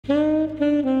Hey,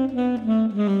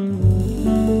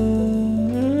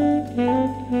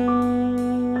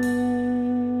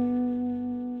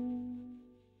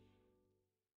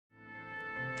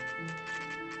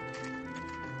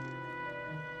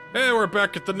 we're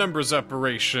back at the numbers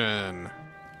operation.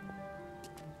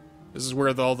 This is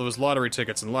where all those lottery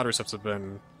tickets and lottery stuffs have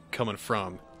been coming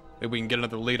from. Maybe we can get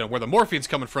another lead on where the morphine's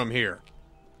coming from here.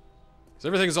 Because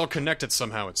everything's all connected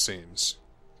somehow, it seems.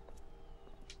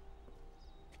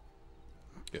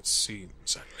 It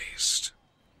seems, at least.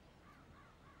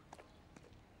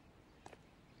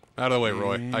 Out of the way,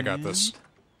 Roy. I got this.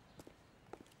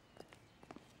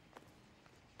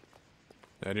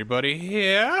 Anybody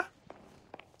here?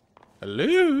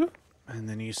 Hello? And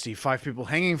then you see 5 people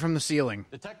hanging from the ceiling.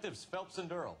 Detectives Phelps and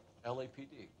Earl,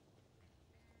 LAPD.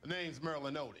 The name's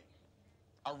Merlin Odie.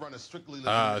 I run a strictly...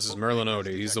 This is Merlin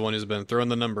Odie. He's the one who's been throwing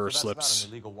the number So slips. that's not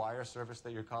an illegal wire service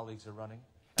that your colleagues are running?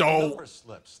 Don't. The number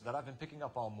slips that I've been picking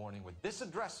up all morning with this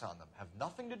address on them have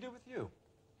nothing to do with you.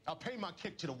 I'll pay my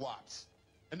kick to the WAPs.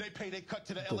 And they pay their cut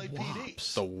to the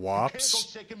LAPD. The You can't WAPs? go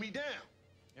shaking me down.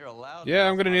 You're allowed. Yeah,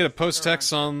 I'm gonna need a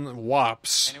post-text on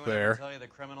WAPs Anyone ever there. tell you that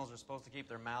criminals are supposed to keep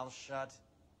their mouths shut?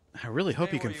 I really hope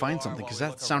Stay you can where you find are something, while because we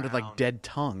that look sounded like around. dead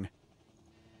tongue.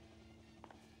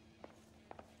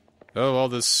 Oh, all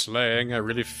this slang. I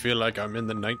really feel like I'm in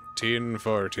the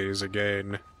 1940s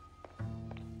again.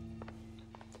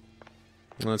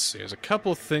 Let's see, there's a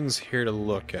couple things here to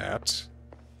look at.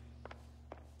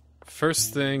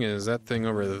 First thing is that thing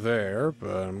over there, but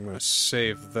I'm gonna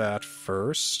save that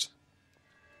first.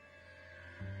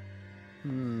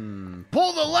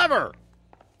 Pull the lever!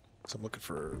 So I'm looking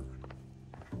for...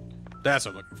 That's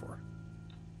what I'm looking for.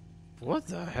 What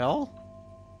the hell?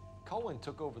 Cohen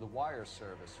took over the wire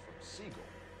service from Siegel,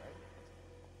 right?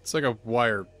 It's like a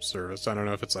wire service. I don't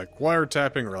know if it's like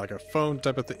wiretapping or like a phone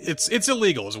type of thing. It's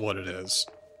illegal is what it is.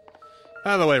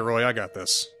 Out of the way, Roy. I got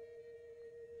this.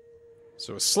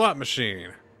 So a slot machine.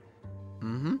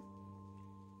 Mm-hmm.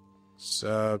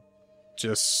 So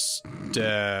just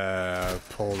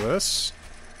pull this.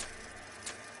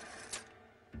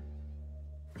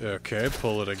 Okay,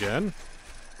 pull it again.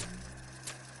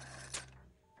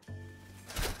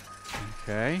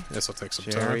 Okay. This will take some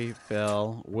time. Jerry,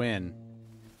 Bell, win.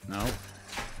 No.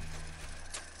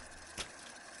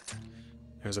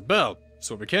 There's a bell.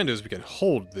 So what we can do is we can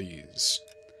hold these.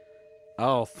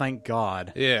 Oh, thank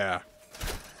God. Yeah.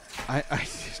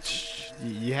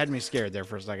 You had me scared there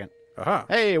for a second. Aha.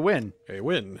 Hey, win. Okay,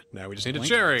 win. Now we just need a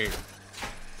Blink. cherry.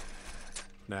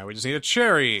 Now we just need a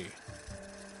cherry.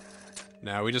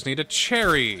 Now we just need a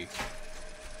cherry.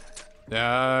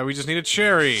 We just need a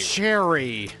cherry.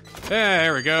 Cherry.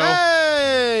 There we go.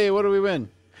 Hey, what do we win?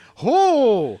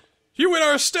 Oh! You win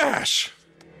our stash!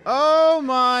 Oh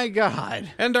my God.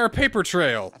 And our paper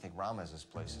trail. I think Ramez's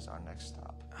place is our next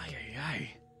stop. Ay, ay, ay.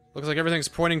 Looks like everything's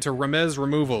pointing to Ramez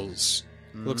Removals.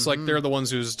 Looks like they're the ones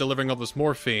who's delivering all this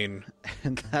morphine.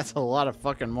 And that's a lot of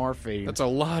fucking morphine. That's a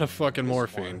lot of fucking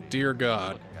morphine. Dear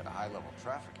God. Looking at a high-level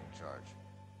trafficking charge.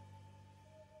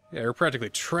 Yeah, you're practically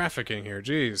trafficking here,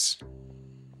 jeez.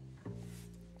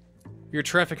 You're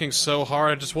trafficking so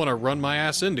hard, I just want to run my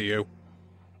ass into you.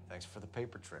 Thanks for the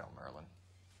paper trail, Merlin.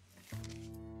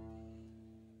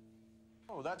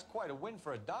 Oh, that's quite a win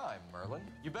for a dime, Merlin.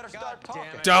 You better start talking.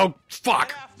 Oh,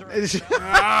 fuck!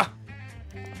 Ah!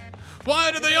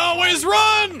 Why do they always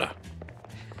run?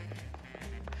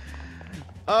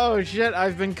 Oh shit,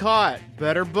 I've been caught.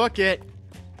 Better book it.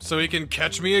 So he can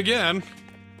catch me again.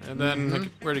 And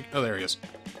then, oh, there he is.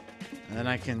 And then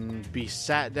I can be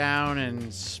sat down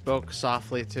and spoke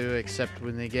softly to, except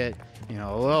when they get, you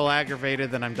know, a little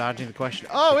aggravated, then I'm dodging the question.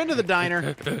 Oh, into the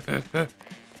diner.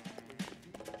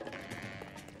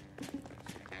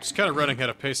 Just kind of running at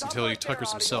a pace until he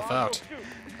tuckers himself out.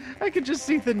 I could just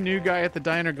see the new guy at the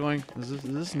diner going, does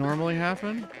this normally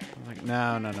happen? I'm like,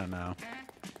 no.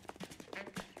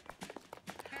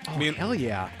 Oh, hell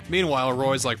yeah. Meanwhile,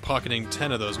 Roy's like pocketing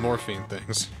 10 of those morphine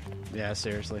things. Yeah,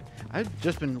 seriously. I've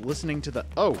just been listening to the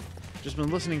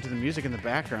music in the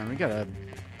background. We got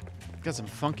some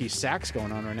funky sax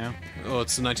going on right now. Oh,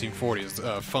 it's the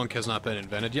 1940s. Funk has not been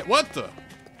invented yet. What the?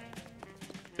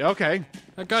 Okay.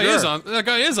 That guy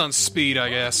is on speed, I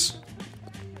guess.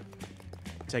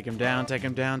 Take him down, take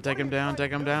him down, take him down, take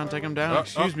him down, take him down. Oh,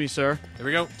 Excuse me, sir. Here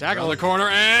we go. Tackle. Around the corner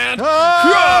and...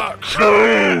 Ah!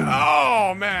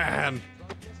 Oh, man.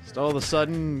 Just all of a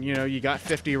sudden, you know, you got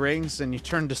 50 rings and you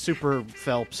turn to Super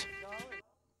Phelps.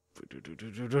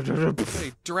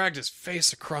 He dragged his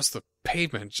face across the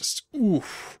pavement. Just,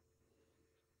 oof.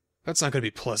 That's not going to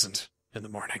be pleasant in the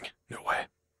morning. No way.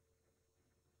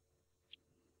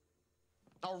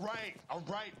 All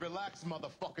right, relax,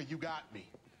 motherfucker, you got me.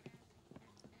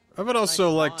 I would also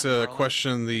Nice like lawn, to Marlon.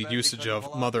 question the Too bad you usage couldn't of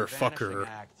pull off the motherfucker vanishing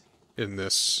act. in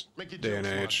this Make your day and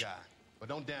jokes, smart age. guy, but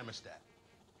don't damage that.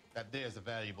 That there's a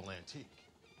valuable antique.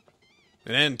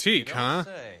 An You antique, don't huh?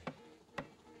 say.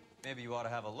 Maybe you ought to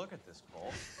have a look at this,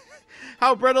 Cole.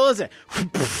 How brittle is it?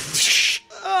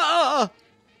 Ah!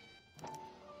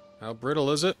 How brittle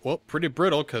is it? Well, pretty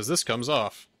brittle, because this comes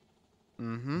off.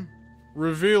 Mm-hmm.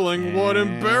 Revealing what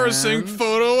embarrassing And-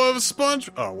 photo of Sponge...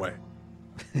 Oh, wait.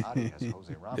 Adi has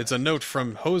Jose Ramos. It's a note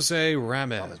from Jose Thomas must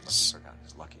Ramez. have forgotten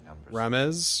his lucky numbers.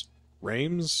 Ramez?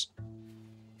 Rames?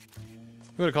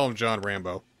 I'm gonna call him John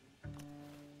Rambo.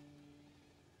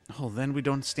 Oh, then we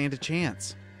don't stand a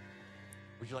chance.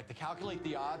 Would you like to calculate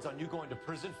the odds on you going to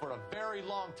prison for a very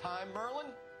long time, Merlin?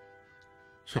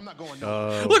 I'm not going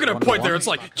nowhere. Look at him point there, one. it's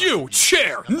like, you,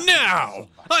 chair, now!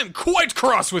 I'm quite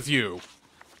cross with you!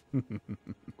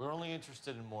 We're only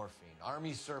interested in morphine.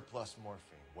 Army surplus morphine.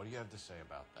 What do you have to say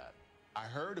about that? I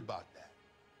heard about that.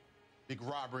 Big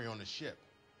robbery on the ship.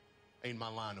 Ain't my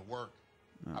line of work.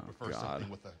 I prefer God. something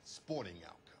with a sporting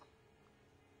outcome.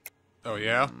 Oh,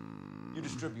 yeah? You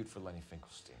distribute for Lenny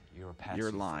Finkelstein. You're a patsy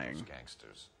You're for lying. those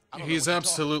gangsters. I don't know He's what you're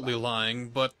absolutely talking about. lying,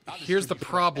 but I'll here's the distribute for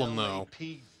problem, though.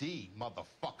 LAPD,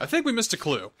 motherfucker. I think we missed a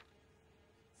clue.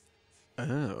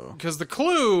 Oh. Because the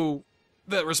clue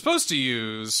that we're supposed to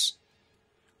use,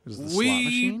 Is the slot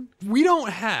machine? we don't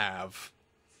have.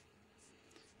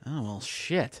 Oh, well,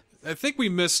 shit. I think we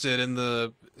missed it in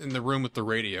the room with the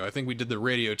radio. I think we did the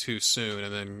radio too soon,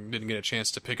 and then didn't get a chance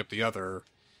to pick up the other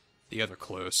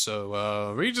clue.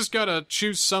 So we just gotta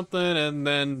choose something, and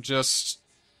then just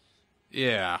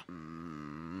yeah.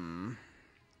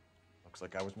 Looks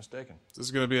like I was mistaken. This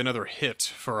is gonna be another hit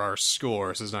for our score.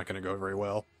 This is not gonna go very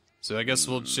well. So I guess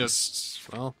we'll just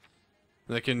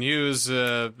they can use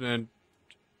an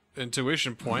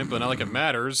intuition point, but not like it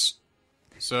matters.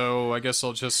 So I guess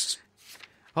I'll just.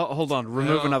 Oh, hold on.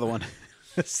 Remove No. another one.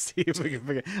 See if we can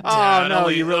figure. Oh Yeah, it no,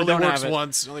 only, you really it only don't works have it.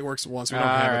 once. It only works once. We don't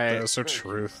All have it right. though. So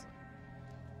truth.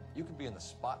 You could be in the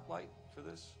spotlight for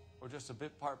this, or just a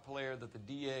bit part player that the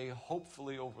DA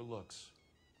hopefully overlooks.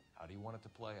 How do you want it to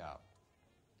play out?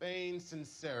 Feigned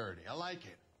sincerity. I like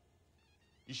it.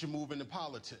 You should move into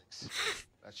politics.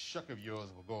 That shuck of yours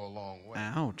will go a long way.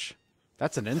 Ouch.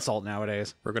 That's an insult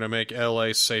nowadays. We're gonna make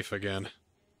LA safe again.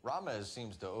 Ramez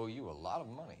seems to owe you a lot of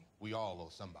money. We all owe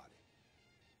somebody.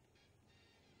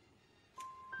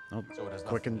 Oh, So it has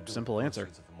quick nothing and to do simple with the answer.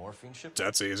 proceeds of the morphine ship?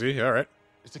 That's easy. All right.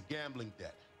 It's a gambling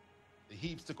debt. The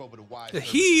Hebes took over the wire. The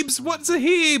services Hebes? from What's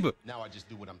me. a Hebe? Now I just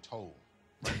do what I'm told.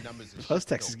 Run numbers and Postex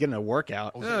shit is dope. getting a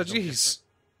workout. Jose's Oh, no jeez. different.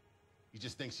 He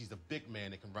just thinks he's a big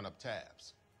man that can run up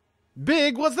tabs.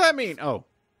 Big? What's that mean? Oh.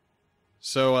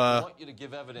 So, I want you to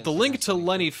give evidence the link against to Lenny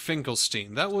Lenny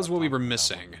Finkelstein, that was Start what we were talking about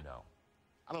missing. what you know.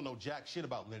 I don't know jack shit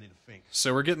about Lenny the Fink.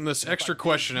 So we're getting this extra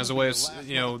question as a way of,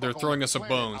 you know, they're throwing us a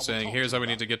bone saying, here's how we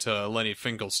need to get to Lenny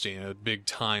Finkelstein, a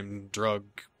big-time drug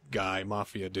guy,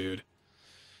 mafia dude.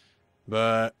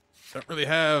 But don't really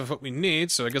have what we need,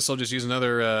 so I guess I'll just use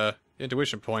another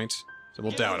intuition point, so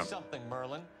we'll Give doubt me him. something,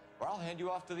 Merlin, or I'll hand you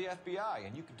off to the FBI,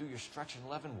 and you can do your stretch in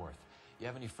Leavenworth. You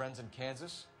have any friends in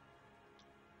Kansas?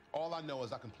 All I know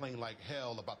is I complain like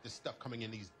hell about this stuff coming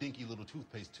in these dinky little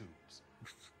toothpaste tubes.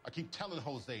 I keep telling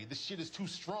Jose, this shit is too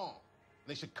strong.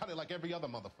 They should cut it like every other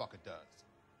motherfucker does.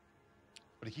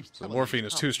 But he keeps The telling me morphine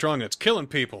it's is coming. too strong, it's killing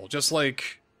people, just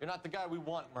like You're not the guy we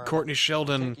want, Merlin. Courtney We're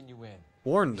Sheldon taking you in.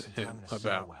 warned Some time him in a cell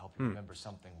about. will help you remember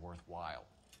something worthwhile.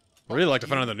 I really like to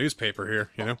find it on the newspaper here,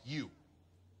 you know? Fuck you.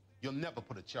 You'll never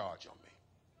put a charge on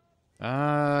me.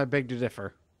 I beg to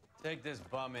differ. Take this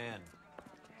bum in.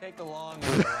 Take the long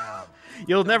way around.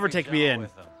 You'll Don't never be take me gentle in.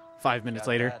 with him. 5 minutes Got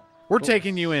later. that? We're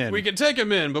taking you in. We can take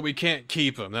him in, but we can't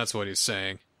keep him. That's what he's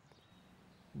saying.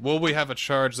 Will we have a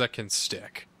charge that can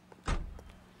stick?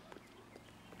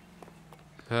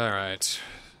 Alright.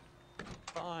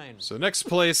 Fine. So the next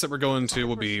place that we're going to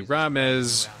will be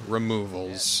Ramez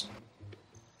Removals.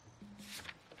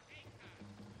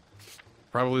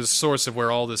 Probably the source of where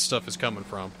all this stuff is coming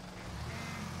from.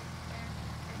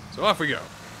 So off we go.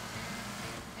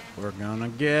 We're gonna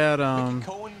get him.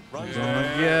 Cohen runs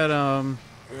Gonna get him.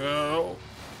 Go.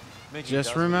 Mickey Just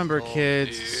does what remember, he's told.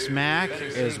 kids, smack Benny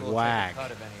is Siegel will take a whack.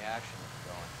 cut if any action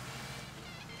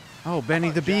is going. Oh, Benny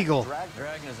the Beagle.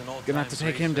 Dragner's an old Gonna have to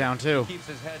take him down, too. He keeps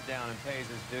his head down and pays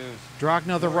his dues.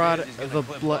 Drogna the Word Rod is he's gonna the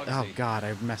clip Blood. Oh, Bugsy. God,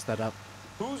 I messed that up.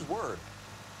 Whose word?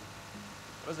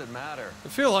 What does it matter? I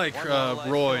feel like One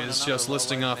low-life Roy doing is another just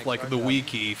listing low-life off like makes the our job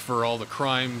wiki for all the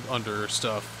crime under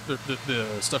stuff, the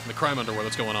stuff in the crime underworld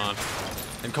that's going on,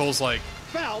 and Cole's like,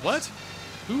 Phelps. "What?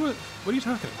 What are you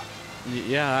talking about?"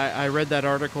 Yeah, I read that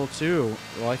article too.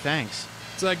 Why, thanks.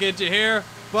 So I get you here,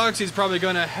 Boxy's probably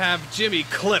gonna have Jimmy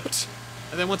clipped.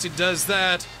 And then once he does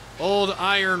that, old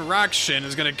Iron Rockshin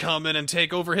is gonna come in and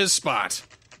take over his spot.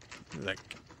 Like,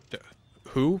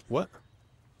 who? What?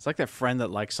 It's like that friend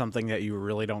that likes something that you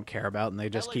really don't care about, and they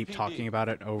just keep talking about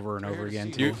it over and over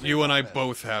again. You and I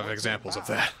both have examples of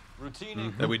that.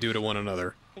 Routine. That we do to one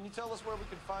another. Can you tell us where we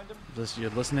can find him? Just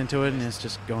you're listening to it, and it's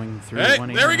just going through. Hey,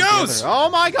 one there he ear and goes! the other. Oh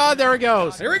my God, there he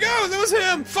goes! Here we go! That was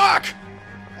him! Fuck!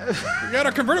 We got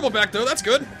our convertible back, though. That's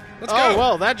good. Let's go. Oh,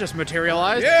 well, that just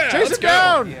materialized. Yeah, Chase let's it go.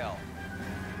 down! Yeah.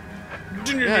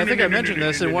 Yeah, I think I mentioned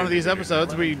this in one of these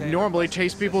episodes. We normally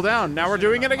chase people down. Now we're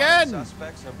doing it again!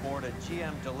 Suspects aboard a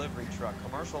GM delivery truck.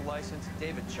 Commercial license,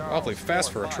 David Charles. Awfully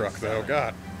fast for a truck, though.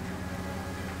 God.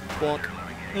 Bonk.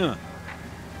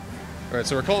 Alright,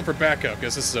 so we're calling for backup.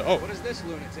 Guess this is a... Oh. What does this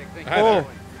lunatic think? Hi Oh. there.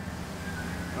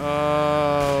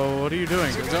 What are you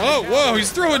doing? Oh, whoa,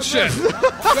 he's throwing shit!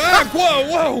 Ah, whoa,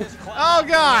 whoa! Oh,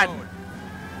 God!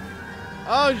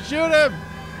 Oh, shoot him!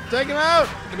 Take him out!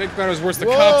 To make matters worse, the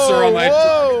Whoa, cops are on my...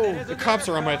 whoa. The cops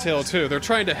are on my tail, too. They're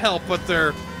trying to help, but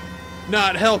they're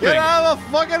not helping. Get out of the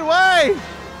fucking way!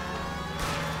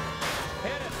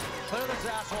 Hit it. Clear this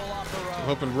asshole off the road. I'm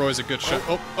hoping Roy's a good shot.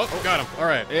 Oh, got him.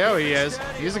 Alright. Yeah, he is.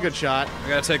 He's a good shot. I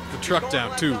gotta take the truck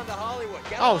down, too.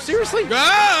 Oh, seriously?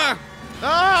 Ah!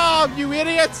 Oh, you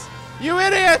idiots! You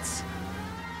idiots!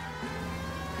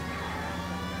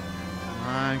 Come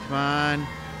on, come on.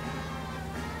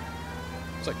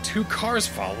 It's like 2 cars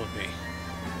followed me.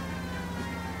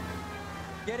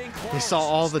 They saw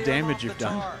all the damage you've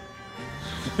done.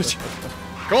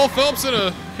 Cole Phelps in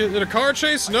a car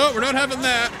chase? No, we're not having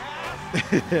that.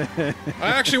 I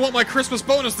actually want my Christmas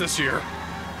bonus this year.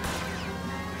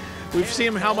 We've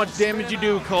seen how much damage you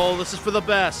do, Cole. This is for the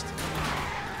best.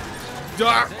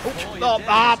 Ah! Oh,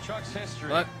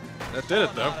 That did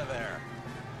it, though.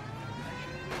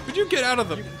 Would you get out of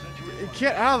the...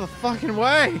 Get out of the fucking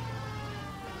way!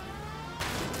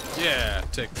 Yeah,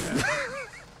 take that.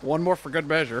 One more for good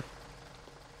measure.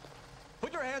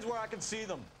 Put your hands where I can see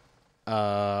them.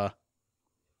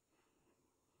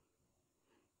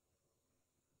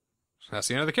 That's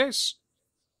the end of the case.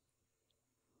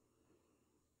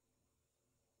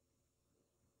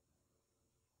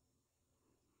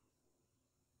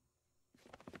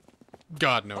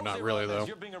 God, no, not really, though.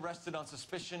 You're being arrested on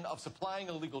suspicion of supplying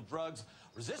illegal drugs,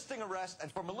 resisting arrest,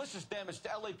 and for malicious damage to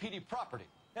LAPD property.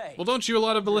 Hey. Well, don't you do a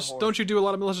lot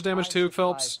of malicious damage too,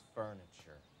 Phelps?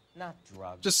 Furniture, not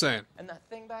drugs. Just saying. And that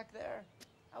thing back there?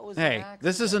 That was Hey,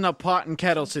 this isn't a pot and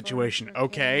kettle situation,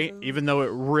 okay? Even though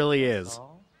it really is.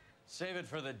 Save it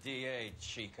for the DA,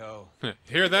 Chico.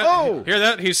 Hear that? Oh! Hear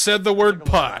that? He said the word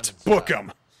pot. Book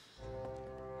him.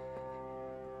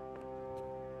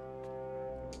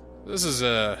 This is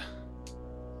a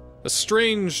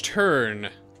strange turn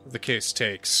the case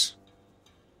takes.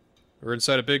 We're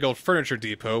inside a big old furniture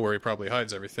depot where he probably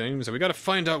hides everything, so we gotta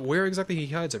find out where exactly he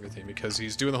hides everything, because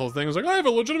he's doing the whole thing. He's like, I have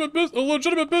a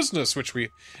legitimate business, which we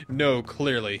know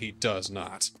clearly he does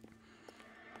not.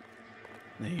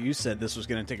 You said this was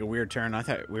going to take a weird turn. I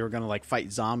thought we were going to, like,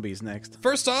 fight zombies next.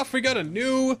 First off, we got a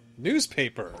new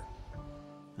newspaper.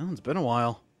 Oh, it's been a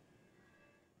while.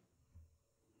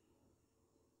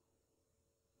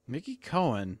 Mickey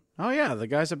Cohen. Oh, yeah, the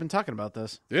guys have been talking about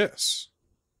this. Yes.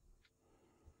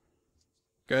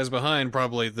 Guys behind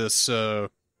probably this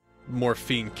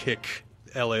morphine kick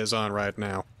LA is on right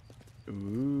now.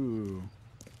 Ooh.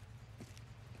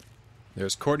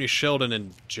 There's Courtney Sheldon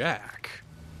and Jack.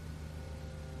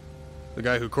 The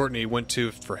guy who Courtney went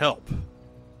to for help.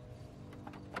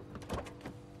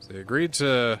 So they agreed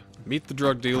to meet the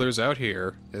drug dealers out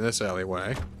here in this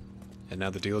alleyway. And now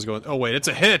the dealer's going, oh wait, it's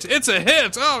a hit! It's a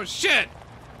hit! Oh shit!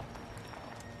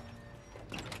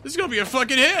 This is gonna be a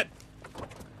fucking hit!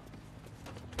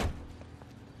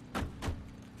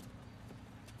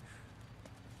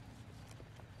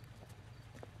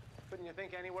 Couldn't you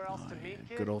think anywhere else to meet,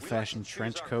 kid? Good old-fashioned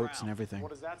trench coats and everything.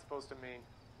 What is that supposed to mean?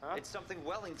 Huh? It's something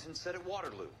Wellington said at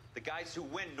Waterloo. The guys who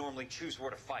win normally choose where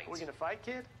to fight. We're gonna fight,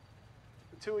 kid?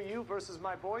 The two of you versus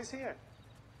my boys here.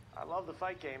 I love the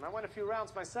fight game. I went a few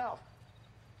rounds myself.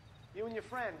 You and your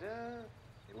friend,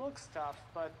 he looks tough,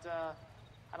 but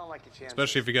I don't like your chances.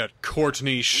 Especially if you got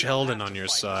Courtney Sheldon on your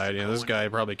side. You know, this guy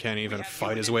probably can't even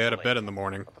fight his way out of bed in the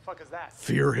morning. What the fuck is that?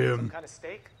 Fear him. Some kind of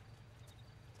steak?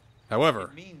 However,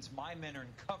 It means my men are in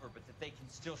cover, but that they can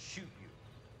still shoot you.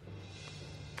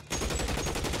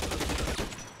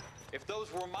 If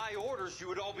those were my orders, you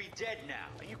would all be dead now.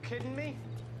 Are you kidding me?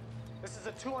 This is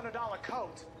a $200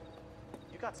 coat.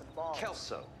 You got some balls.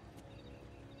 Kelso.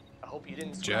 I hope you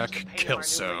didn't scratch Jack the paint on our new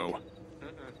Kelso. Lincoln.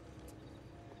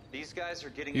 These guys are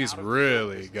getting He's out of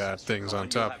really the got business, Mr. things on Cohen.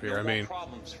 top You'll have here. no I more mean,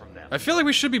 problems from them. I feel like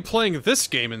we should be playing this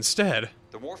game instead.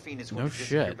 The morphine is going No to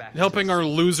disappear shit. back Helping into our the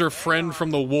loser friend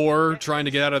from the war trying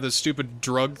to get out of this stupid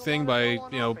drug thing by, you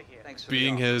know, Thanks for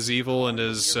being the offer, as Mr. evil Cohen. and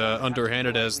as You're going to have to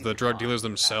underhanded as politely the drug decline. dealers After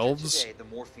themselves. today, the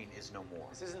morphine is no more.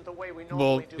 This isn't the way we Well,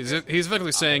 normally do he's business.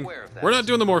 effectively saying, aware of that, we're not Mr.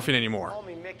 doing the Cohen. morphine anymore. Call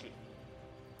me Mickey.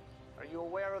 Are you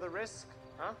aware of the risk?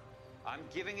 Huh? I'm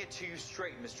giving it to you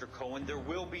straight, Mr. Cohen. There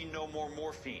will be no more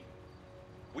morphine.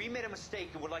 We made a mistake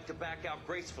and would like to back out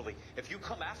gracefully. If you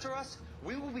come after us,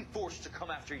 we will be forced to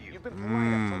come after you. You've been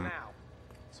polite up till now.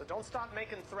 So don't start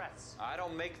making threats. I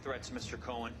don't make threats, Mr.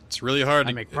 Cohen. It's really hard I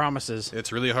to make promises.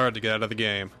 It's really hard to get out of the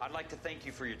game. I'd like to thank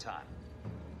you for your time.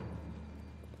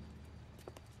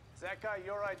 Is that guy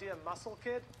your idea, muscle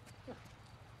kid?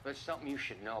 There's something you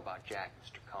should know about Jack,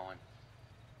 Mr. Cohen.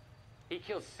 He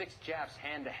killed 6 Japs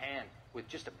hand to hand with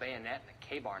just a bayonet and a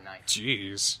K-bar knife.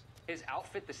 Jeez. His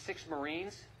outfit, the 6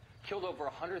 Marines, killed over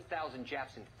 100,000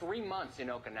 Japs in 3 months in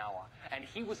Okinawa, and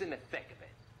he was in the thick of it.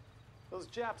 Those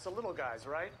Japs are little guys,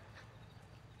 right?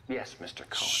 Yes, Mr.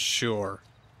 Cohen. Sure.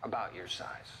 About your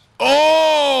size.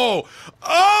 Oh!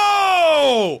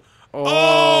 Oh!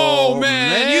 Oh,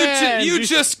 man! You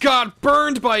just got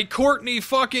burned by Courtney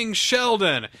fucking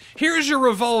Sheldon. Here's your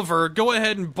revolver. Go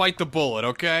ahead and bite the bullet,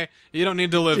 okay? You don't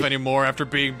need to live anymore after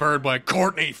being burned by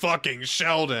Courtney fucking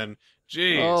Sheldon.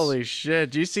 Jeez. Holy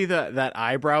shit. Do you see that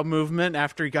eyebrow movement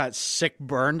after he got sick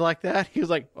burned like that? He was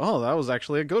like, oh, that was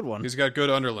actually a good one. He's got good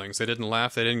underlings. They didn't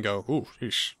laugh. They didn't go, ooh,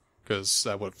 sheesh. Because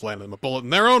that would have landed them a bullet in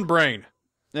their own brain.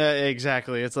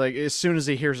 Exactly. It's like as soon as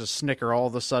he hears a snicker, all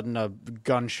of a sudden a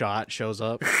gunshot shows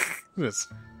up. It's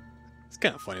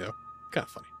kind of funny, though. Kind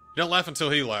of funny. You don't laugh until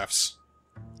he laughs.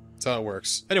 That's how it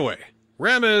works. Anyway,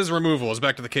 Ram's removal is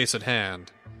back to the case at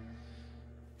hand.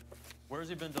 Where's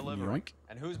he been delivering? Yoink.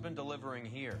 And who's been delivering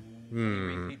here? Any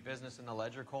repeat business in the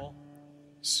ledger, Cole?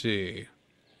 See.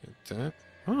 Get that.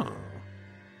 Oh.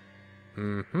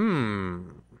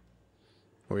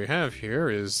 What we have here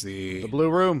is The Blue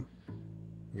Room.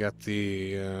 we got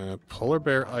the Polar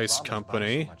Bear Ice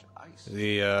Company,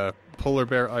 the Polar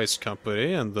Bear Ice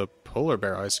Company, and the Polar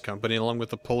Bear Ice Company, along with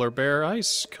the Polar Bear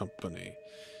Ice Company.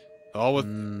 All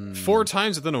with 4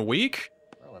 times within a week?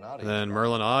 And then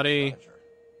Merlin Audi,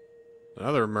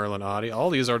 another Merlin Audi. All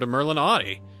these are to Merlin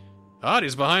Audi.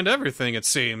 Audi's behind everything, it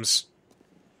seems.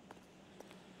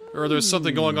 Or there's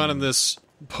something going on in this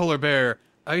Polar Bear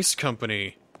Ice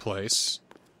Company place.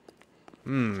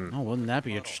 Oh, wouldn't that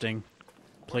be interesting?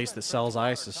 Place that sells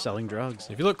ice is selling drugs.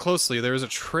 If you look closely, there is a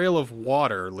trail of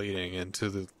water leading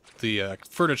into the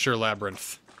furniture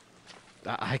labyrinth.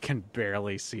 I can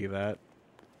barely see that.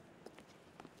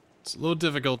 It's a little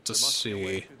difficult to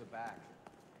see,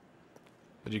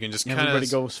 but you can just kind Everybody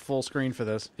of goes full screen for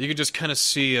this. you can just kind of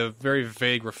see a very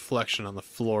vague reflection on the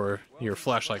floor. Your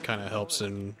flashlight kind of helps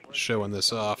in showing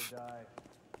this off.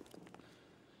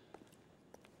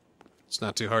 It's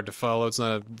not too hard to follow. It's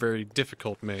not a very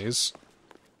difficult maze.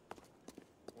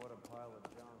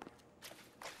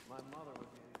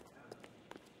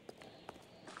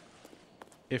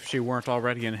 If she weren't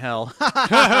already in hell.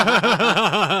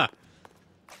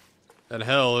 And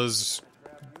hell is...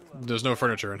 There's no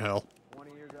furniture in hell.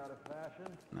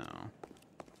 No.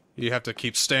 You have to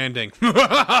keep standing.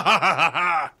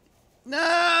 No,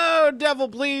 devil,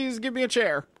 please give me a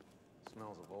chair.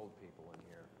 Smells of old people in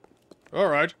here.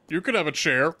 Alright, you can have a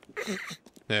chair.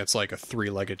 Yeah, it's like a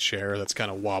 3-legged chair that's kind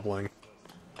of wobbling.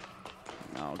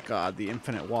 Oh god, the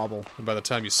infinite wobble. And by the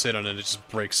time you sit on it, it just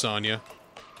breaks on you.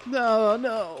 No,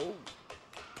 no.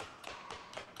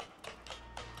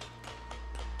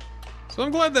 So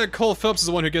I'm glad that Cole Phelps is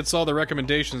the one who gets all the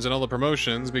recommendations and all the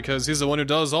promotions, because he's the one who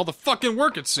does all the fucking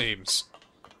work, it seems.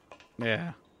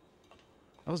 Yeah.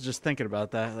 I was just thinking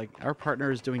about that. Like, our partner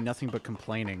is doing nothing but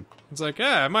complaining. It's like,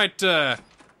 yeah, I might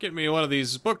get me one of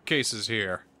these bookcases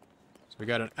here. So we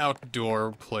got an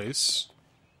outdoor place.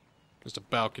 Just a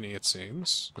balcony, it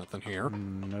seems. Nothing here.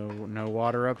 No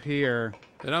water up here.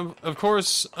 And of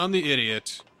course, I'm the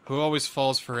idiot who always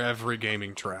falls for every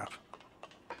gaming trap.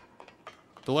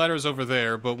 The ladder's over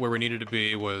there, but where we needed to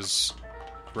be was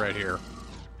right here.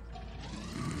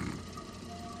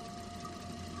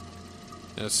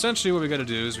 And essentially what we gotta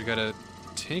do is we gotta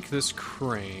take this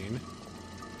crane,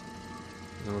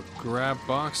 and we'll grab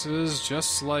boxes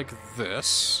just like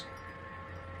this.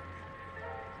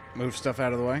 Move stuff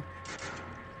out of the way.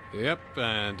 Yep,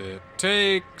 and it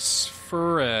takes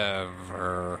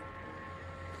forever.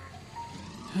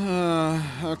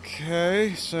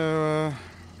 Okay, so,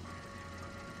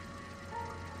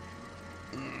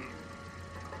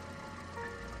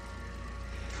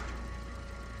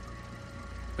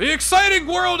 The exciting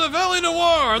world of L.A.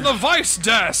 Noire on the Vice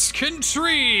Desk.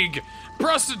 Intrigue,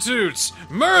 prostitutes,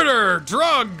 murder,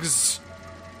 drugs.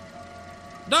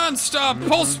 Non-stop,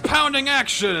 pulse-pounding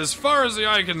action as far as the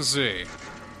eye can see.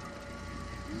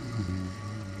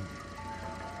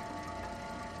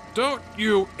 Don't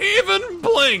you even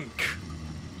blink!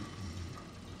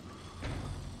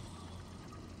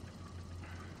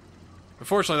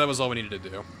 Unfortunately, that was all we needed to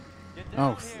do.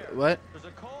 Oh, what? There's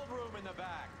a cold room in the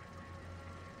back.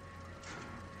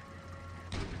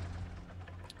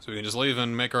 So we can just leave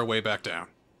and make our way back down.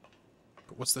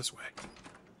 But what's this way?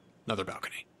 Another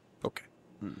balcony. Okay.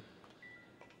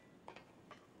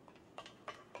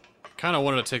 Kind of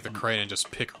wanted to take the crane and just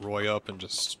pick Roy up and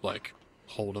just, like,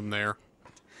 hold him there.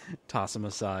 Toss him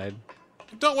aside.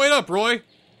 Don't wait up, Roy!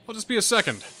 I'll just be a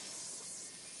second.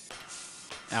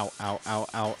 Ow, ow, ow,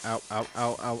 ow, ow, ow,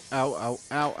 ow, ow, ow, ow,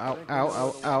 ow, ow, ow,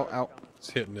 ow, ow, ow. He's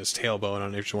hitting his tailbone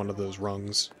on each one of those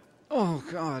rungs. Oh,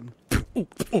 God. Ooh,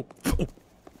 ooh, ooh.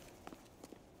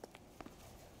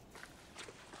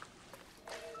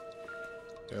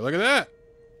 Hey, look at that!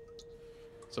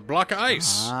 It's a block of ice.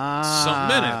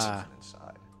 Something in it.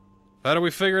 Inside. How do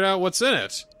we figure out what's in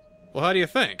it? Well, how do you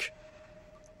think?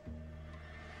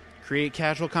 Create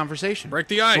casual conversation. Break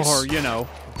the ice. Or, you know,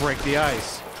 break the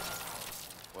ice.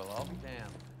 Well, I'll be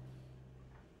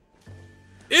damned.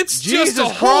 It's Jesus just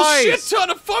a whole Christ. shit ton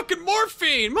of fucking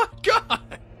morphine! My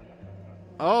God!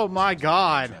 Oh, my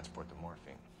God. Transport the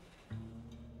morphine.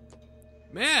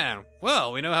 Man,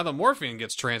 well, we know how the morphine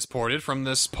gets transported from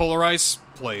this polar ice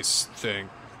place thing.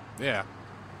 Yeah.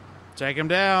 Take him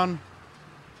down.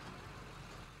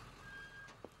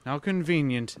 How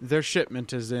convenient. Their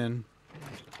shipment is in.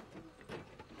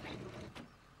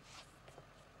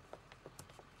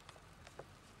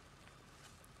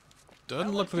 Doesn't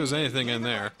look like there's anything in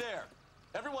there. Right there.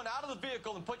 Everyone out of the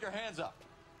vehicle and put your hands up.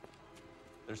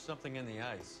 There's something in the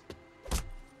ice.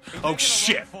 Oh,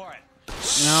 shit! For it.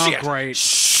 Oh, Shit! great.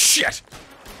 Shit!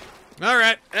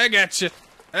 Alright, I got you.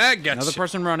 I got Another you.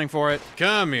 person running for it.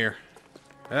 Come here.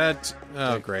 That.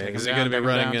 Oh, great. take Is him he going to down, be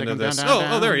take him running down, into take him this? down, Oh,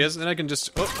 down, oh, there he down. is. And I can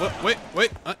just. Oh, wait.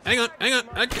 Hang on.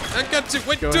 I got to.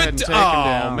 Wait, Go do ahead it. and take him Oh,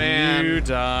 down. man.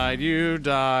 You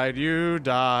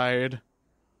died.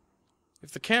 If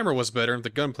the camera was better, if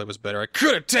the gunplay was better, I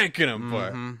could have taken him,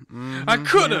 but I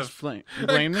could have.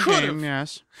 Blame the could've. game,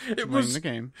 yes. It Blame was the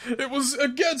game. It was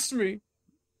against me.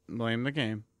 Blame the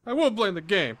game. I won't blame the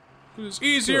game. It was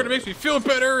easier, and it makes me feel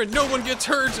better, and no one gets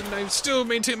hurt, and I still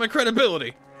maintain my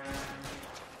credibility.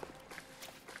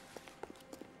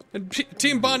 And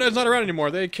Team Bondi's not around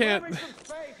anymore. They can't.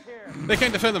 They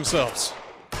can't defend themselves.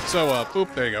 So,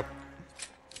 boop. There you go.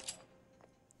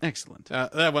 Excellent.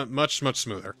 That went much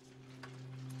smoother.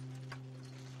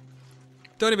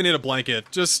 Don't even need a blanket.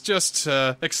 Just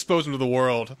expose them to the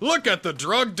world. Look at the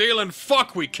drug-dealing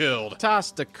fuck we killed.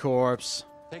 Toss the corpse.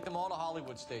 Take them all to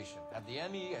Hollywood Station. Have the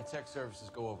ME and Tech Services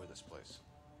go over this place.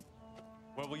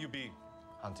 Where will you be?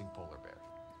 Hunting polar bear.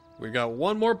 We got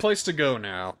one more place to go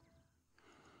now.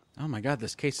 Oh my God,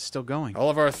 this case is still going. All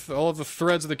of the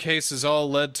threads of the case has all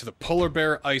led to the Polar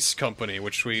Bear Ice Company,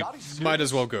 which we might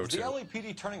as well go Is the to.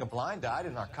 LAPD turning a blind eye to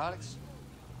narcotics?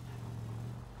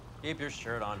 Keep your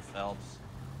shirt on, Phelps.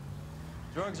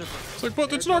 Drugs are. It's like,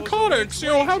 but it's narcotics. You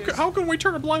know, how can we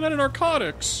turn a blind eye to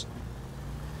narcotics?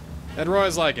 And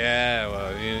Roy's like,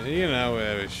 well, you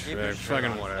know, Keep your shirt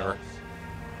fucking on, whatever.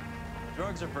 Phelps.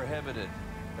 Drugs are prohibited.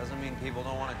 Doesn't mean people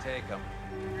don't want to take them.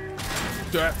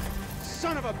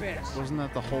 Son of a bitch! Wasn't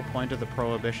that the whole point of the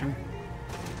prohibition?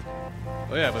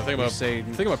 Oh yeah, but the say-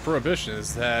 thing about prohibition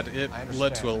is that it I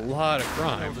led to a understand that. lot of I know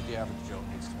crime. that the average Joe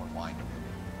needs to unwind a bit.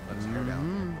 Let us tear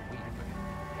down the weed,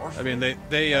 but I mean,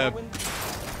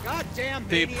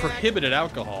 they prohibited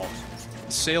alcohol,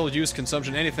 sale, use,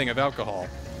 consumption, anything of alcohol,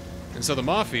 and so the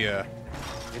mafia,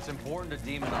 It's important to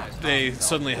demonize. they coffee,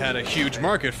 suddenly Phelps. had a huge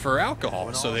market for alcohol,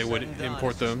 When so all they is would said and done,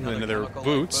 import it's just them another into their chemical like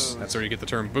boots. booze. That's where you get the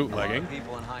term A lot of bootlegging.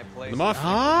 people in high The places. mafia,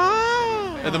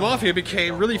 Ah! and the mafia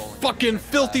became really fucking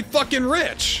filthy fucking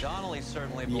rich. Donnelly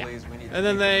certainly believes we need to And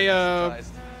then keep they, them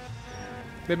exercised.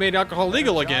 They made alcohol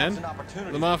legal again. and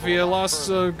opportunities The mafia for lost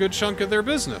a good chunk of their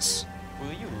business.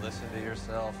 Will you listen to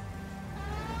yourself?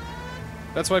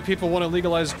 That's why people want to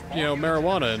legalize,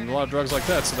 marijuana and a lot of drugs like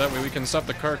that, so that way we can stop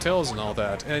the cartels and all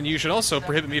that. And you should also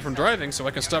prohibit me from driving so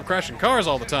I can stop crashing cars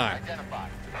all the time.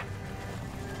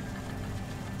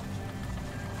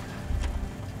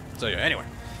 So yeah, anyway.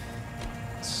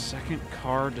 Second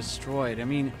car destroyed. I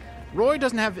mean, Roy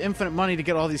doesn't have infinite money to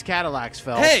get all these Cadillacs,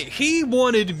 Phelps. Hey, he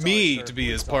wanted me to be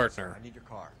his partner. I need your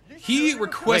car. He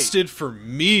requested for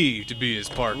me to be his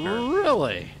partner.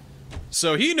 Really?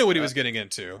 So he knew what he was getting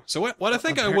into. So what I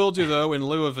think I will do, though, in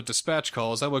lieu of a dispatch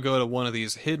call, is I will go to one of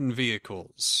these hidden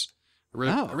vehicles.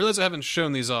 I realize I haven't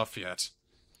shown these off yet.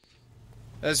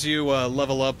 As you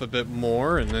level up a bit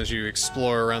more, and as you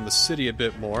explore around the city a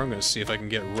bit more, I'm going to see if I can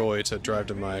get Roy to drive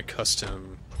to my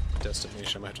custom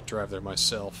destination. I might have to drive there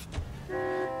myself.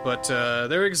 But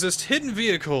there exist hidden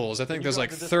vehicles. I think there's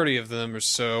like 30 of them or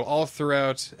so, all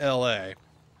throughout L.A.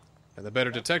 And the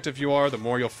better detective you are, the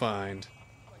more you'll find.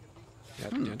 Yeah,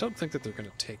 I don't think that they're going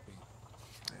to take me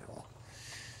at all.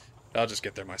 I'll just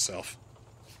get there myself.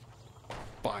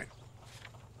 Fine.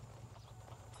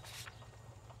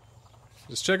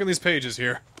 Just checking these pages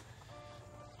here.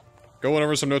 Going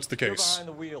over some notes of the case. Behind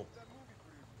the wheel.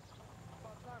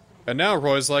 And now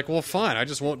Roy's like, well, fine, I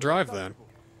just won't drive then.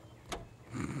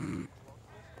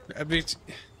 I mean,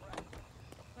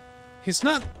 he's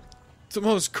not the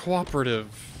most cooperative.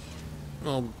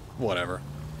 Well, whatever.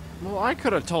 Well, I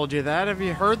could have told you that. Have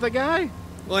you heard the guy?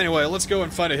 Well, anyway, let's go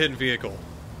and find a hidden vehicle.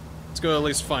 Let's go at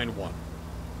least find one.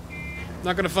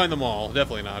 Not gonna find them all,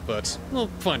 definitely not, but we'll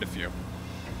find a few.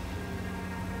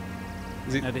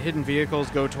 Now, the hidden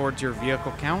vehicles go towards your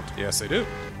vehicle count? Yes, they do.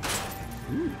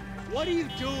 Ooh. What are you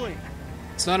doing?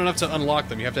 It's not enough to unlock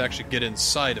them, you have to actually get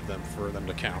inside of them for them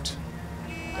to count.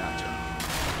 Gotcha.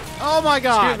 Oh my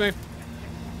god! Excuse me.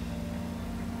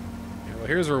 Yeah, well,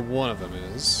 here's where one of them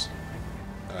is.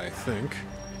 I think.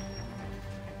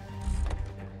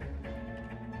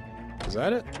 Is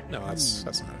that it? No, that's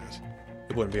not it.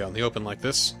 It wouldn't be out in the open like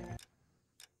this.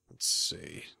 Let's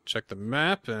see. Check the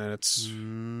map, and it's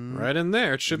right in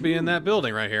there. It should be in that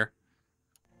building right here.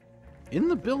 In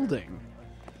the building?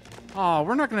 Oh,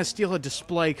 we're not going to steal a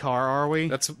display car, are we?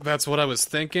 That's what I was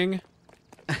thinking.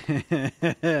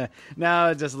 No,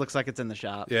 it just looks like it's in the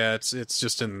shop. Yeah, it's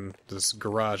just in this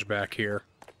garage back here.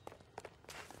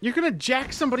 You're going to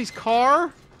jack somebody's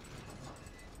car?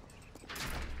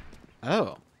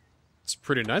 Oh. It's a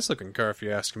pretty nice looking car if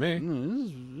you ask me.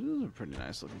 This is a pretty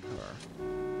nice looking car.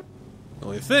 The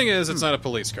only thing is, it's not a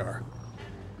police car.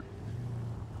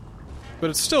 But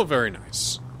it's still very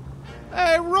nice.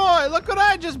 Hey, Roy, look what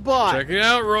I just bought! Check it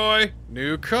out, Roy.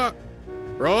 New car.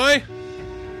 Roy?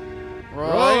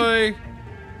 Roy?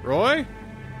 Roy?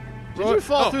 Did you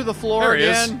fall through the floor there he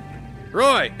again? Is.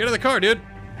 Roy, get in the car, dude.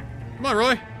 Come on,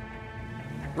 Roy.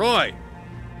 Roy.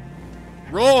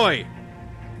 Roy.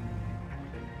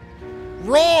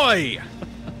 Roy!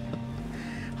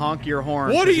 Honk your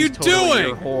horn. What are you totally doing?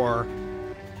 Your whore.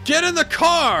 Get in the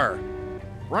car!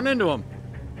 Run into him.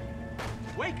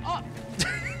 Wake up!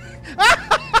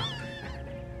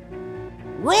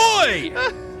 Roy!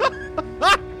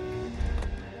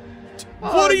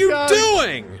 What are you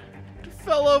doing?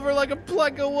 Fell over like a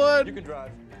plank of wood. You can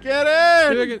drive. Get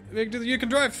in! You can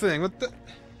drive thing. What the?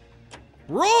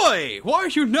 Roy! Why are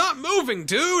you not moving,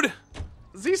 dude?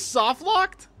 Is he soft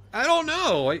locked? I don't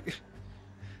know.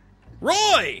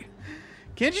 Roy!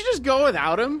 Can't you just go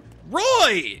without him?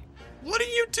 Roy! What do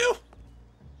you do?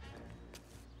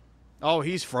 Oh,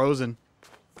 he's frozen.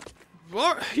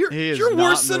 You're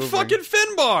worse than fucking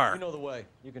Finbar! You know the way.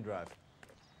 You can drive.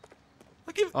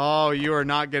 Oh, you are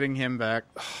not getting him back.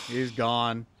 He's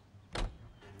gone.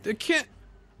 They can't...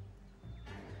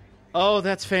 Oh,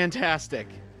 that's fantastic.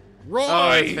 Roy! Oh,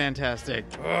 that's fantastic.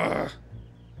 Ugh.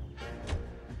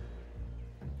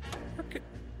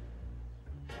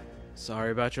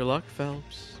 Sorry about your luck,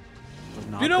 Phelps. But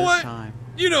not You know this what? time.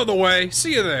 You know the way.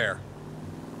 See you there.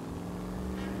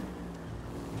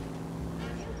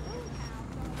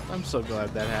 I'm so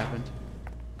glad that happened.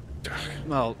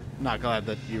 Well, not glad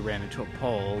that you ran into a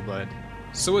pole, but...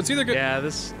 So it's either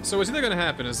So what's either gonna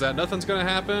happen is that nothing's gonna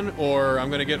happen, or I'm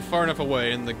gonna get far enough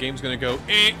away and the game's gonna go,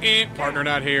 partner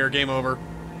not here, game over.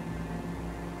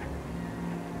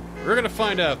 We're gonna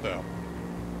find out, though.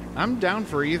 I'm down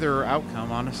for either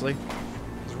outcome, honestly.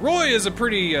 Roy is a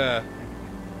pretty,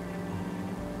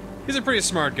 he's a pretty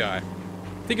smart guy.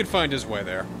 He could find his way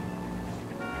there.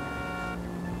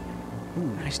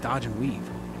 Ooh, nice dodge and weave.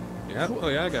 Yeah, oh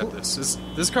yeah, I got this.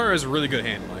 This car has really good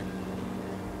handling.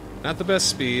 Not the best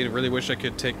speed. I really wish I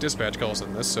could take dispatch calls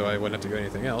in this so I wouldn't have to do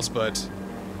anything else, but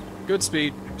good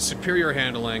speed, superior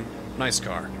handling, nice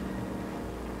car.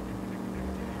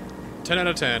 10 out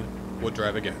of 10, would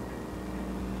drive again.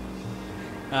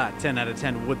 10 out of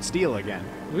 10 would steal again.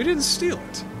 We didn't steal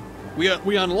it.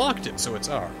 We unlocked it, so it's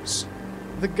ours.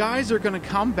 The guys are going to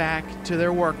come back to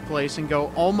their workplace and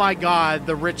go, oh my god,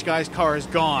 the rich guy's car is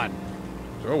gone.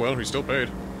 Oh well, he still paid.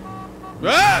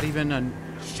 Not even a...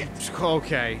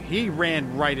 Okay, he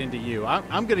ran right into you.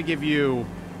 I'm going to give you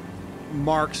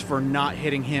marks for not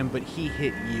hitting him, but he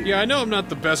hit you. Yeah, I know I'm not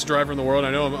the best driver in the world.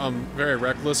 I know I'm very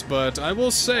reckless, but I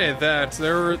will say that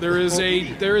there is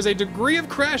a degree of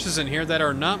crashes in here that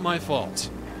are not my fault.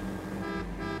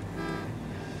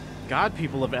 God,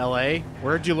 people of LA,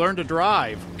 where'd you learn to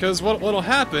drive? Because what'll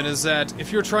happen is that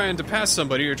if you're trying to pass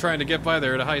somebody, you're trying to get by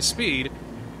there at a high speed,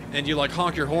 and you like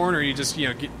honk your horn or you just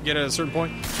get at a certain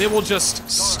point, they will just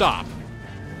stop.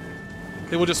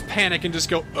 They will just panic and just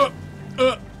go oh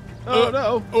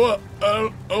no.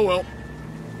 Oh well.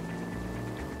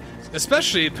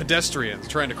 Especially pedestrians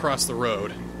trying to cross the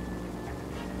road.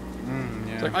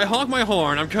 Yeah. It's like, I honk my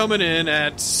horn, I'm coming in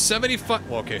at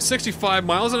 65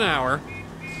 miles an hour,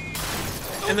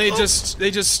 and they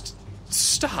just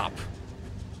stop.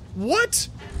 What?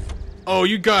 Oh,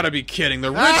 you gotta be kidding.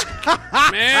 The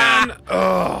rich man.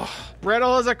 Ugh.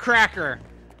 Brittle as a cracker.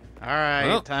 All right,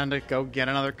 Well, time to go get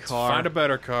another car. Find a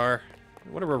better car.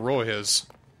 Whatever Roy is.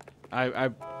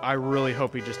 I really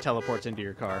hope he just teleports into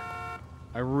your car.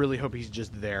 I really hope he's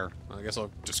just there. I guess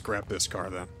I'll just grab this car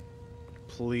then.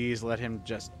 Please let him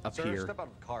just Sir, appear. step out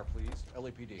of the car, please.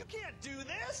 LAPD. You can't do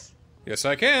this! Yes,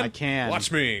 I can. I can.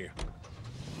 Watch me.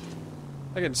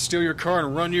 I can steal your car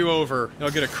and run you over.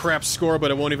 I'll get a crap score,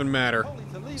 but it won't even matter.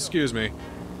 Excuse me.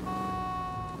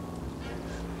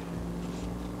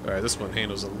 Alright, this one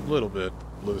handles a little bit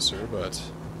looser, but...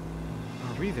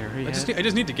 Are we there yet? I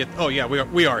just need to get... Oh, yeah,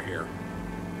 we are here.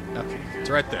 Okay. It's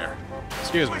right there.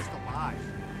 Excuse me.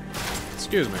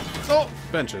 Excuse me. Oh!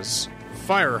 Benches.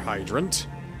 Fire hydrant.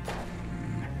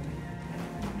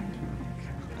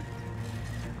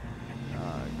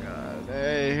 Oh, God.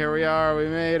 Hey, here we are. We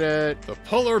made it. The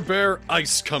Polar Bear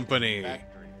Ice Company.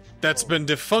 That's been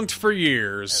defunct for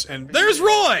years. And there's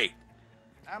Roy!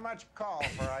 Not much call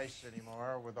for ice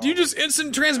anymore. With Do you just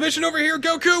instant transmission over here,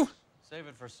 Goku? Save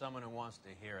it for someone who wants to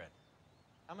hear it.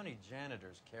 How many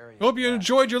janitors carry? Hope you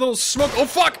enjoyed your little smoke. Oh,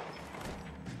 fuck!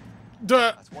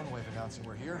 Duh. That's one way of announcing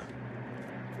we're here.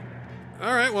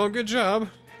 Alright, well, good job.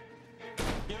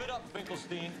 Give it up,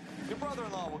 Finkelstein. Your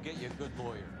brother-in-law will get you a good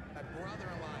lawyer. My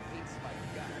brother-in-law hates my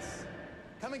guts.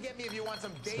 Come and get me if you want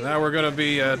some data. So now we're gonna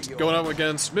be going up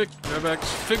against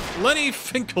Lenny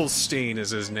Finkelstein is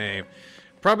his name.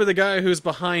 Probably the guy who's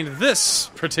behind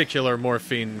this particular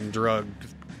morphine drug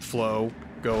flow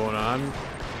going on.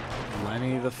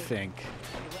 Lenny the Fink.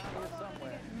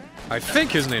 I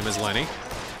think his name is Lenny.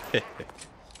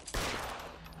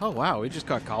 Oh, wow. We just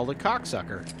got called a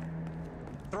cocksucker.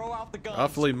 Throw out the guns.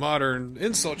 Awfully modern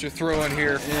insult you're throwing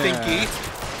here, Yeah.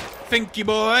 Finky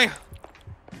boy.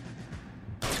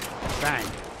 Bang.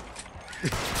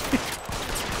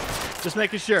 Just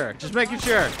making sure. Just making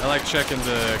sure. I like checking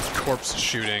the corpse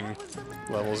shooting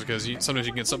levels because sometimes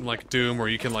you can get something like Doom where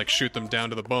you can like shoot them down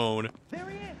to the bone,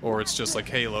 or it's just like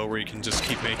Halo where you can just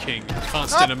keep making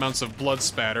constant amounts of blood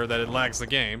spatter that it lags the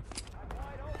game.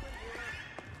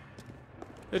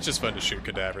 It's just fun to shoot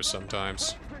cadavers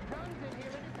sometimes.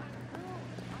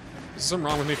 Is something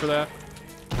wrong with me for that?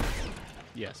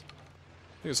 Yes.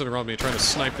 I think there's something wrong with me trying to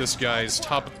snipe this guy's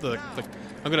top of the...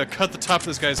 I'm gonna cut the top of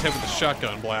this guy's head with a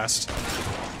shotgun blast.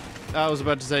 I was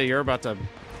about to say, you're about to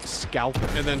scalp him.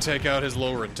 And then take out his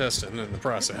lower intestine in the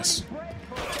process.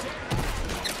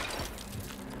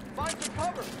 Find some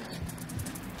cover!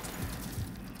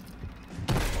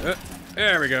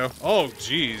 There we go. Oh,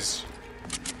 jeez.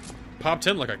 Popped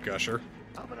him like a gusher.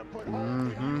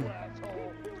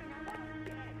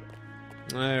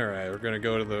 Alright, we're gonna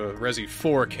go to the Resi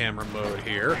 4 camera mode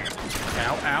here.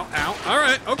 Ow, ow, ow.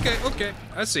 Alright, okay, okay.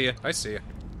 I see ya, I see ya.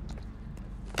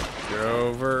 You're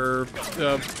over...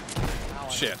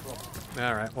 shit.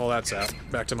 Alright, well that's out.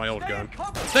 Back to my old gun.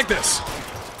 Take this!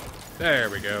 There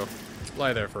we go.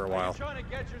 Lie there for a while. Trying to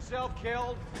get yourself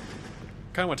killed?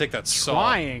 Kinda wanna take that saw.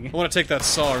 Trying? I wanna take that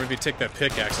saw, or maybe take that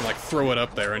pickaxe and like throw it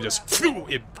up there and just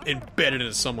embed it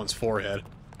into someone's forehead.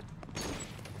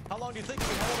 How long do you think you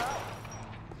can hold out?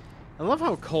 I love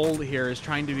how Cole here is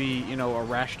trying to be, you know, a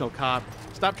rational cop.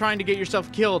 Stop trying to get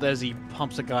yourself killed as he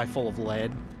pumps a guy full of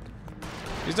lead.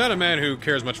 He's not a man who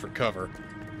cares much for cover.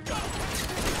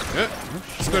 Yeah.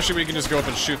 Especially when you can just go up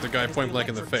and shoot the guy point blank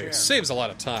in the face. Saves a lot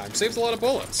of time, saves a lot of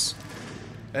bullets.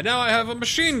 And now I have a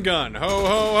machine gun. Ho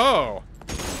ho ho.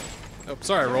 Oh,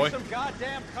 sorry, Roy. Some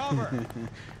goddamn cover!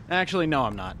 Actually, no,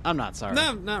 I'm not. I'm not sorry.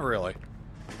 No, not really.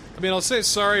 I mean, I'll say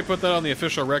sorry, put that on the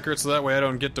official record so that way I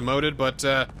don't get demoted, but,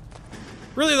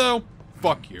 really though,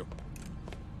 fuck you.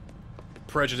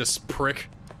 Prejudiced prick.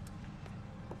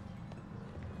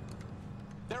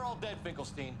 They're all dead,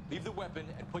 Finkelstein. Leave the weapon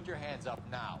and put your hands up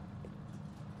now.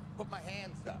 Put my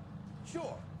hands up.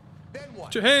 Sure. Then what?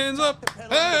 Put your hands up!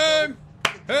 Hey!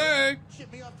 Hey!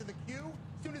 Ship me off to the queue?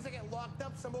 As soon as I get lost locked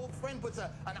up, some old friend puts an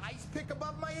ice pick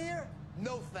above my ear?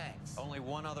 No thanks. Only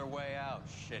one other way out,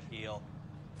 shitheel.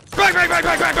 Bang, bang, bang,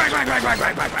 bang, bang, bang, bang, bang, bang,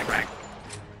 bang, bang, bang, bang.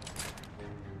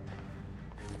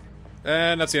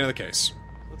 And that's the end of the case.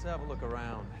 Let's have a look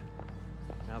around.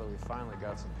 Now that we finally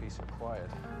got some peace and quiet.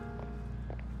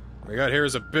 What we got here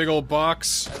is a big old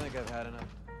box. I think I've had enough.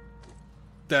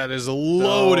 That is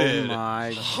loaded. Oh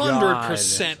my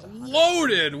 100%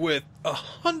 loaded with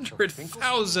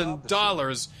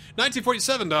 $100,000,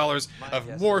 $1947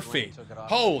 of morphine.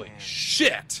 Holy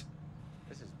shit!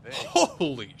 This is big.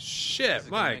 Holy shit!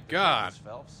 My God!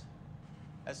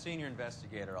 As senior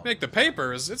investigator, I'll Make the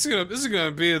papers. This is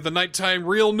gonna be the nighttime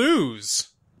real news.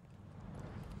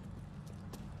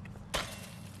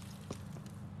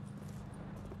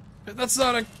 That's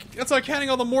not counting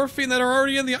all the morphine that are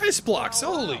already in the ice blocks.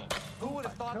 Holy! Who would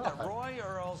have thought that Roy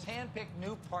Earl's hand-picked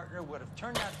new partner would have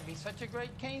turned out to be such a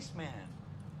great case man?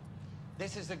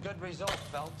 This is a good result,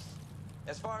 Phelps.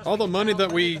 As far as All the money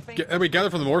that we gather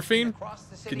from the morphine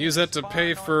can use that to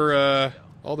pay for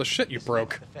all the shit you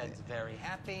broke.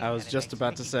 I was just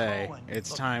about to say,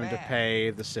 it's time to pay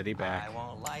the city back. I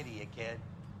won't lie to you, kid.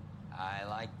 I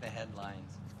like the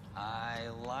headlines. I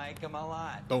like them a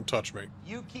lot. Don't touch me.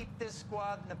 You keep this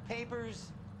squad in the papers,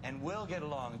 and we'll get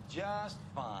along just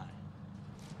fine.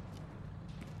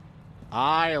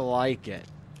 I like it.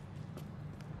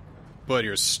 But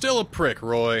you're still a prick,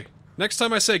 Roy. Next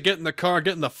time I say get in the car,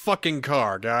 get in the fucking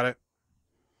car. Got it?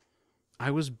 I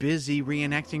was busy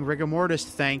reenacting rigor mortis,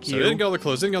 thank you. So didn't get all the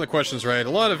clues, didn't get all the questions right. A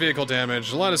lot of vehicle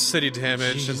damage, a lot of city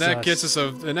damage, and that gets us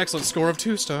an excellent score of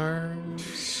 2 stars.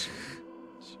 Jeez.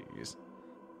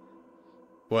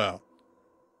 Well,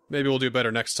 maybe we'll do better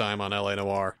next time on LA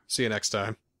Noire. See you next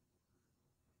time.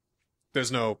 There's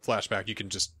no flashback, you can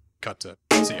just cut to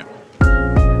see ya.